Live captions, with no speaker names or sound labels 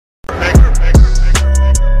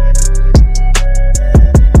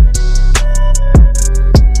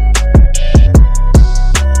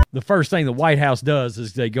first thing the White House does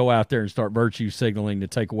is they go out there and start virtue signaling to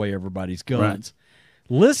take away everybody's guns.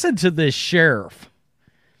 Right. Listen to this sheriff.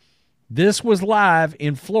 This was live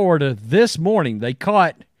in Florida this morning. They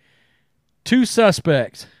caught 2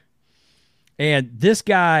 suspects. And this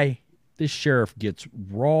sheriff gets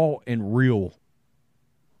raw and real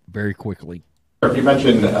very quickly. You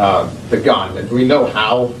mentioned the gun. Do we know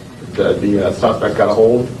how the suspect got a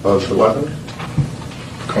hold of the weapon?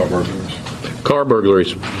 Car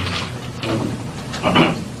burglaries.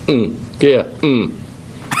 Yeah.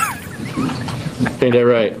 Ain't that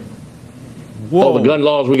right? Whoa. All the gun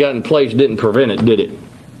laws we got in place didn't prevent it, did it?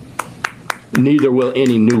 Neither will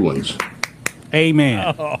any new ones.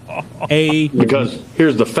 Amen. Because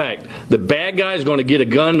here's the fact. The bad guy's going to get a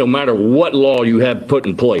gun no matter what law you have put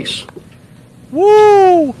in place.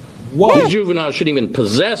 Woo! The juvenile shouldn't even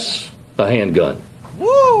possess a handgun.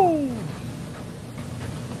 Woo!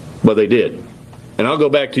 But they did. And I'll go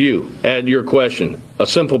back to you. Add your question. A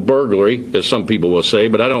simple burglary, as some people will say,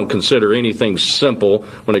 but I don't consider anything simple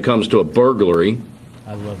when it comes to a burglary.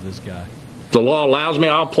 I love this guy. The law allows me,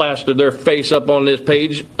 I'll plaster their face up on this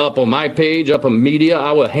page, up on my page, up on media.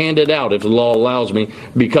 I will hand it out if the law allows me,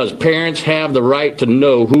 because parents have the right to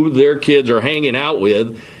know who their kids are hanging out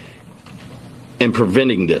with and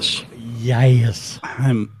preventing this. Yes.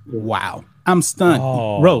 Wow. I'm stunned.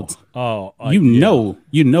 Rhodes. You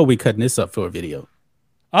know we cutting this up for a video.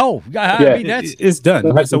 Oh, I mean, it's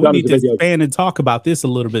done. So we need to expand and talk about this a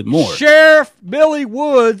little bit more. Sheriff Billy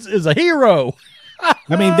Woods is a hero.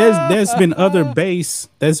 I mean, there's been other base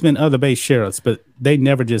sheriffs, but they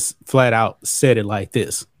never just flat out said it like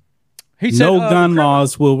this. He said, no gun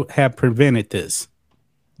laws will have prevented this.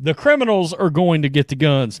 The criminals are going to get the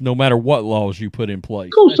guns no matter what laws you put in place.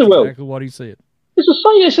 Of course they will. Exactly what he said.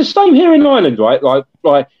 It's the same here in Ireland, right?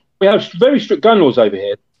 Like we have very strict gun laws over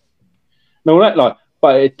here.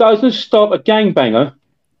 But it doesn't stop a gangbanger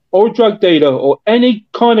or a drug dealer or any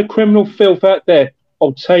kind of criminal filth out there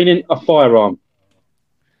obtaining a firearm.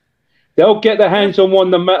 They'll get their hands on one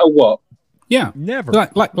no matter what. Yeah, never.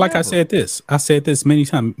 Like never. I said this many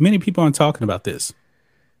times. Many people aren't talking about this.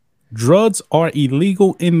 Drugs are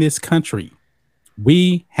illegal in this country.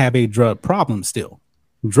 We have a drug problem still.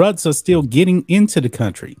 Drugs are still getting into the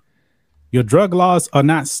country. Your drug laws are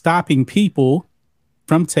not stopping people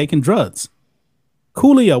from taking drugs.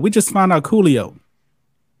 Coolio, we just found out Coolio,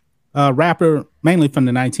 a rapper mainly from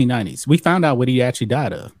the 1990s. We found out what he actually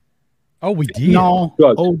died of. Oh, we did? Fentanyl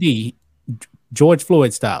OD, George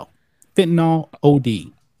Floyd style. Fentanyl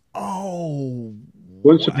OD. Oh.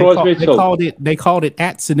 Wouldn't surprise me at all. They called it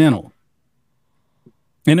accidental.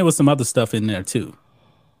 And there was some other stuff in there too.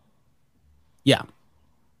 Yeah.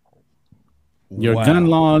 Your gun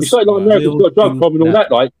laws. You say like America's got a drug problem and all that,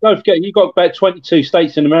 like, don't forget you've got about 22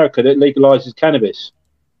 states in America that legalizes cannabis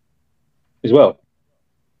as well.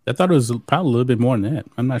 I thought it was probably a little bit more than that.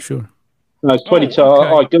 I'm not sure. No, it's 22. Okay.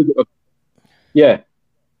 I Googled it. Yeah.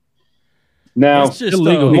 Now, it's just,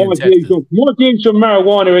 my views on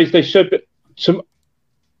marijuana is there should be some.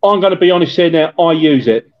 I'm going to be honest here now. I use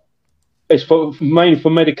it. It's mainly for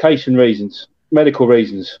medical reasons,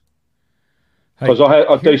 because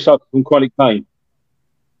I do suffer from chronic pain.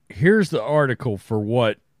 Here's the article for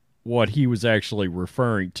what he was actually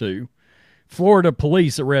referring to. Florida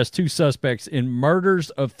police arrest 2 suspects in murders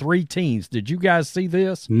of 3 teens. Did you guys see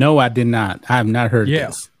this? No, I did not. I have not heard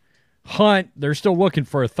this. Hunt, they're still looking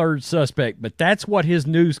for a 3rd suspect, but that's what his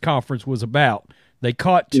news conference was about. They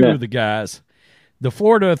caught 2 of the guys. The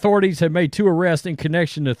Florida authorities have made 2 arrests in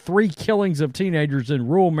connection to 3 killings of teenagers in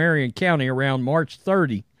rural Marion County around March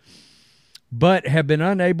 30, but have been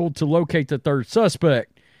unable to locate the 3rd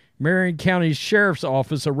suspect. Marion County Sheriff's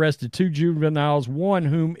Office arrested 2 juveniles, one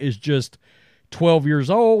whom is just 12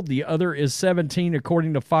 years old. The other is 17,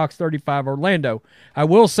 according to Fox 35 Orlando. I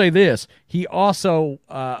will say this. He also,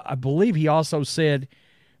 I believe he also said,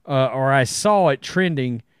 or I saw it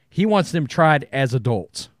trending, he wants them tried as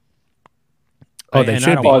adults. Oh, they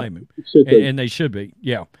should be. And they should be,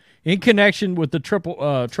 yeah. In connection with the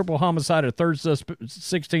triple homicide, a 3rd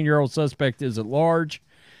 16-year-old suspect is at large.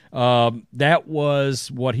 That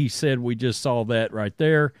was what he said. We just saw that right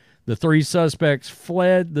there. The 3 suspects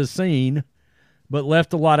fled the scene, but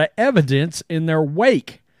left a lot of evidence in their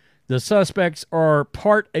wake. The suspects are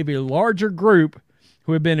part of a larger group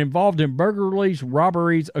who have been involved in burglaries,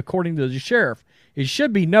 robberies, according to the sheriff. It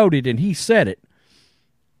should be noted, and he said it,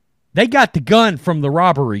 they got the gun from the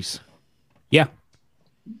robberies. Yeah.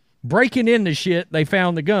 Breaking into shit, they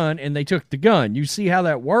found the gun, and they took the gun. You see how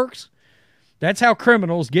that works? That's how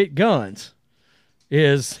criminals get guns,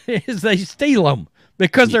 is they steal them.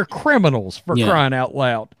 because they're criminals, for Yeah. crying out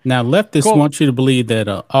loud. Now, leftists Cool. want you to believe that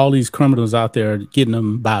all these criminals out there are getting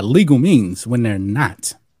them by legal means when they're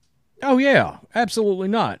not. Oh yeah, absolutely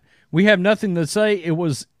not. We have nothing to say. It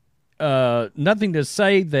was nothing to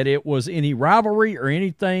say that it was any rivalry or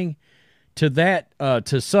anything to that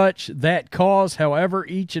to such that cause. However,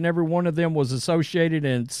 each and every one of them was associated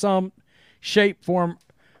in some shape, form,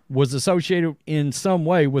 was associated in some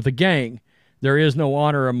way with a gang. There is no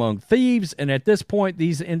honor among thieves, and at this point,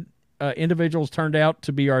 these individuals turned out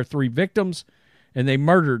to be our three victims, and they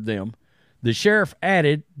murdered them. The sheriff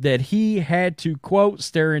added that he had to, quote,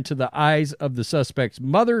 stare into the eyes of the suspects'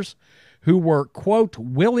 mothers, who were, quote,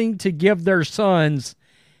 willing to give their sons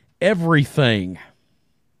everything.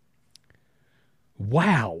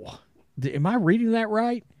 Wow. Am I reading that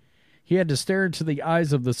right? He had to stare into the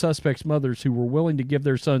eyes of the suspects' mothers, who were willing to give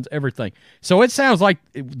their sons everything. So it sounds like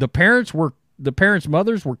the parents'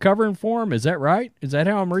 mothers were covering for him. Is that right? Is that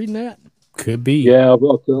how I'm reading that? Could be. Yeah,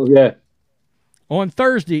 yeah. On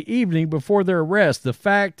Thursday evening before their arrest, the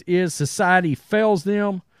fact is society fails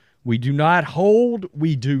them. We do not hold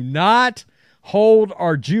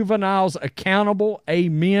our juveniles accountable.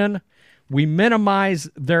 Amen. We minimize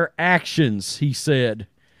their actions, he said.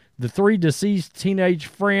 The three deceased teenage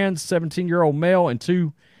friends, 17-year-old male and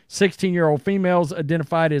two 16-year-old females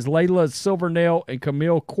identified as Layla Silvernail and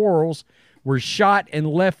Camille Quarles, were shot and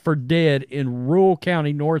left for dead in Rural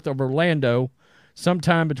County north of Orlando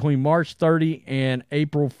sometime between March 30 and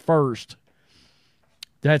April 1st.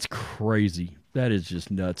 That's crazy. That is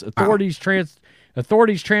just nuts. Authorities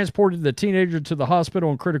transported the teenager to the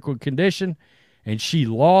hospital in critical condition, and she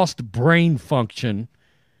lost brain function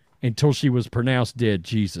until she was pronounced dead.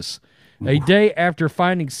 Jesus. A day after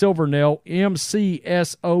finding Silvernail,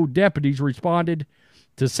 MCSO deputies responded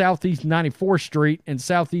to Southeast 94th Street and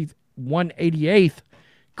Southeast 188th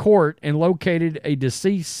Court and located a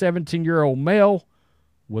deceased 17-year-old male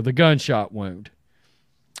with a gunshot wound.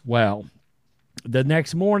 Wow. The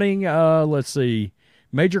next morning, let's see,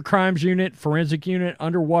 Major Crimes Unit, Forensic Unit,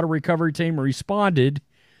 Underwater Recovery Team responded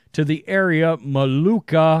to the area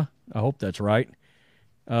Maluka, I hope that's right,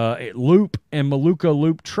 Loop and Maluka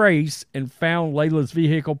Loop Trace, and found Layla's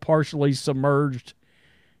vehicle partially submerged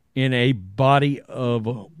in a body of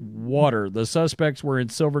water. The suspects were in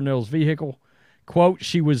Silvernail's vehicle. Quote,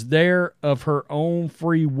 she was there of her own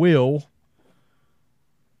free will.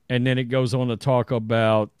 And then it goes on to talk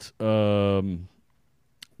about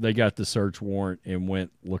they got the search warrant and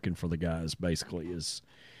went looking for the guys, basically, is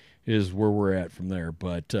where we're at from there.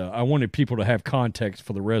 But I wanted people to have context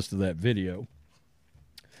for the rest of that video.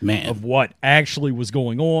 Man. Of what actually was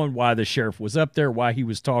going on, why the sheriff was up there, why he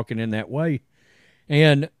was talking in that way.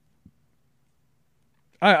 And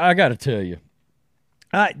I got to tell you,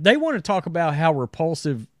 they want to talk about how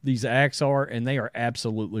repulsive these acts are, and they are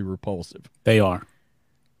absolutely repulsive. They are.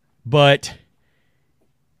 But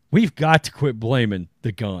we've got to quit blaming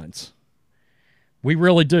the guns. We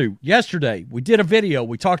really do. Yesterday, we did a video.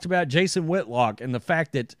 We talked about Jason Whitlock and the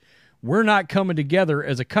fact that we're not coming together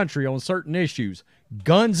as a country on certain issues.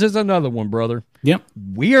 Guns is another one, brother. Yep.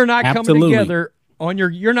 We are not Absolutely. coming together on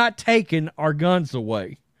you're not taking our guns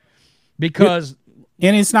away. Because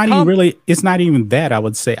and it's not even that, I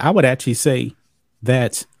would say. I would actually say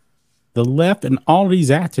that the left and all these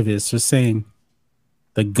activists are saying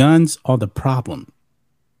the guns are the problem.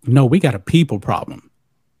 No, we got a people problem.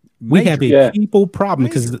 We have a people problem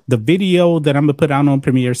because the video that I'm gonna put out on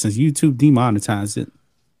Premiere, since YouTube demonetized it.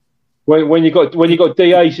 When you got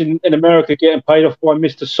DAs in America getting paid off by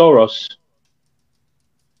Mr. Soros,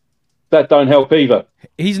 that don't help either.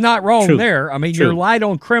 He's not wrong True. there. I mean, True. you're light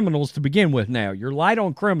on criminals to begin with now. You're light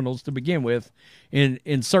on criminals to begin with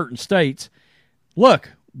in certain states. Look,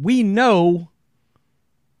 we know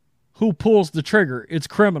who pulls the trigger. It's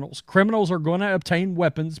criminals. Criminals are going to obtain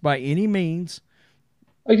weapons by any means.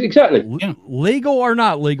 Exactly. Legal or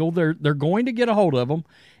not legal, they're going to get a hold of them.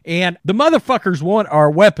 And the motherfuckers want our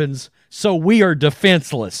weapons, so we are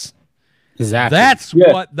defenseless. Exactly. That's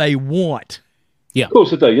what they want. Yeah. Of course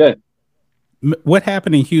they do, yeah. What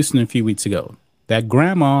happened in Houston a few weeks ago? That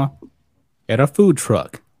grandma at a food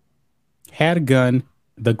truck had a gun.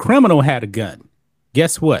 The criminal had a gun.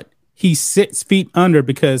 Guess what? He's 6 feet under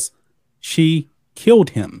because she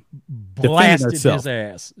killed him. Blasted his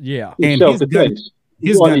ass. Yeah. And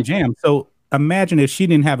his gun jammed. So imagine if she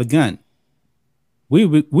didn't have a gun. We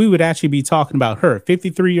would actually be talking about her,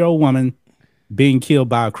 53-year-old woman being killed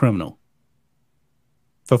by a criminal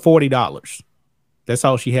for $40. That's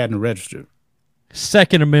all she had in the register.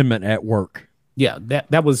 Second Amendment at work. Yeah,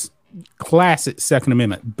 that was classic Second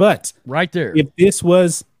Amendment. But right there, if this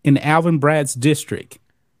was in Alvin Bragg's district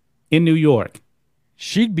in New York,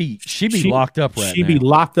 She'd be locked up right now. She'd be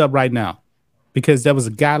locked up right now because there was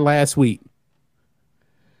a guy last week.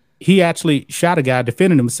 He actually shot a guy,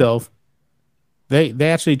 defended himself. They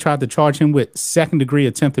actually tried to charge him with second-degree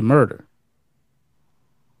attempted murder.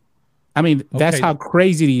 I mean, that's how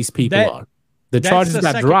crazy these people are. The charges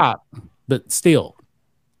got dropped, but still.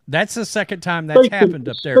 That's the second time that's happened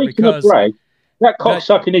up there because that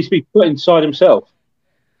cocksucker needs to be put inside himself.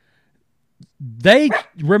 They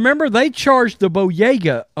charged the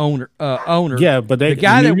Boyega owner. Yeah, but the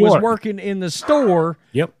guy that was working in the store.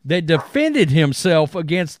 Yep. That defended himself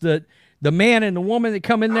against the man and the woman that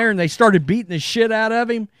come in there and they started beating the shit out of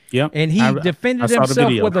him. Yep. And he defended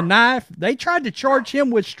himself with a knife. They tried to charge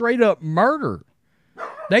him with straight up murder.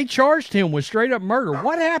 They charged him with straight up murder.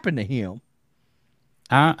 What happened to him?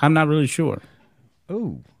 I'm not really sure.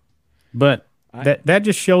 Ooh. But that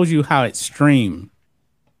just shows you how extreme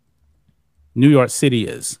New York City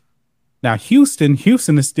is. Now, Houston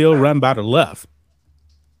is still run by the left.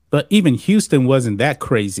 But even Houston wasn't that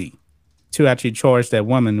crazy to actually charge that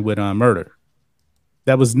woman with murder.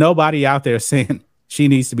 There was nobody out there saying she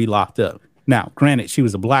needs to be locked up. Now, granted, she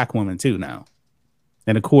was a black woman too now.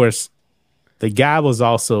 And of course, the guy was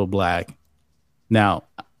also black. Now,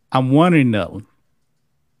 I'm wondering though,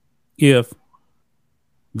 if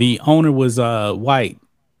the owner was white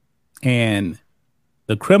and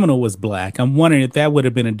the criminal was black, I'm wondering if that would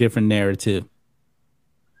have been a different narrative.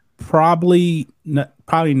 Probably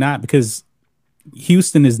not, because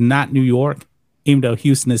Houston is not New York, even though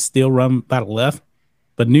Houston is still run by the left.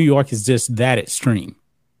 But New York is just that extreme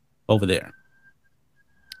over there.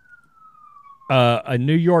 A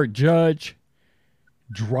New York judge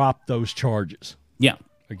dropped those charges. Yeah.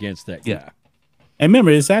 Against that guy. Yeah. And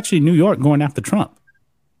remember, it's actually New York going after Trump.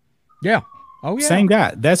 Yeah. Oh, yeah. Same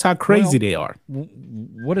guy. That's how crazy they are.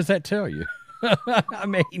 What does that tell you? I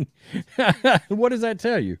mean, what does that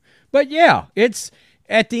tell you? But yeah, it's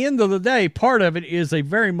at the end of the day, part of it is they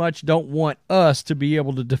very much don't want us to be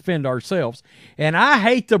able to defend ourselves. And I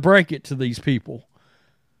hate to break it to these people,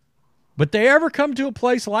 but they ever come to a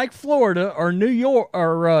place like Florida or New York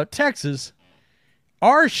or Texas,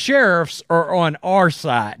 our sheriffs are on our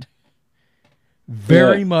side.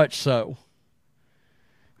 Very much so.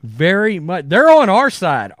 Very much. They're on our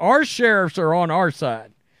side. Our sheriffs are on our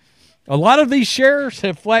side. A lot of these sheriffs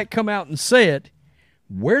have flat come out and said,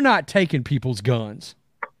 we're not taking people's guns.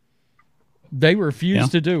 They refuse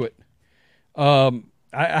to do it.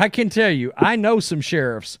 I can tell you, I know some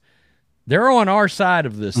sheriffs. They're on our side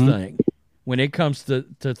of this thing when it comes to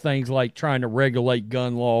things like trying to regulate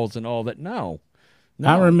gun laws and all that. No.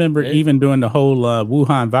 I remember even during the whole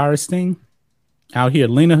Wuhan virus thing, out here,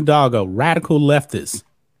 Lena Hidalgo, radical leftist.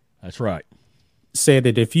 That's right. Said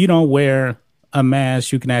that if you don't wear a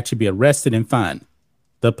mask, you can actually be arrested and fined.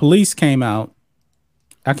 The police came out.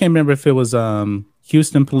 I can't remember if it was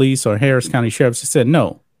Houston police or Harris County Sheriff's. They said,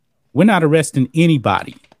 no, we're not arresting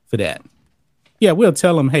anybody for that. Yeah, we'll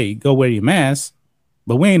tell them, hey, go wear your mask,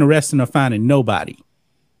 but we ain't arresting or finding nobody.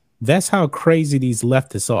 That's how crazy these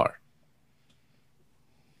leftists are.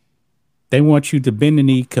 They want you to bend the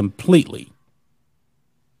knee completely.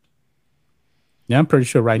 Yeah, I'm pretty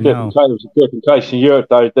sure right now. It was a different case in Europe,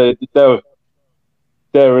 though.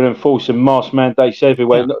 They're enforcing mask mandates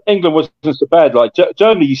everywhere. Yeah. England wasn't so bad. Like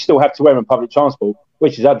Germany, you still have to wear them in public transport,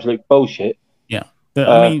 which is absolute bullshit. Yeah,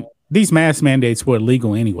 I mean, these mask mandates were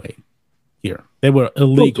illegal anyway. Here, they were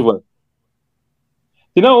illegal.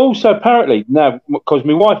 You know, also apparently now, because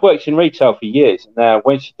my wife works in retail for years now,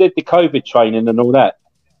 when she did the COVID training and all that,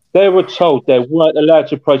 they were told they weren't allowed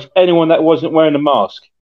to approach anyone that wasn't wearing a mask.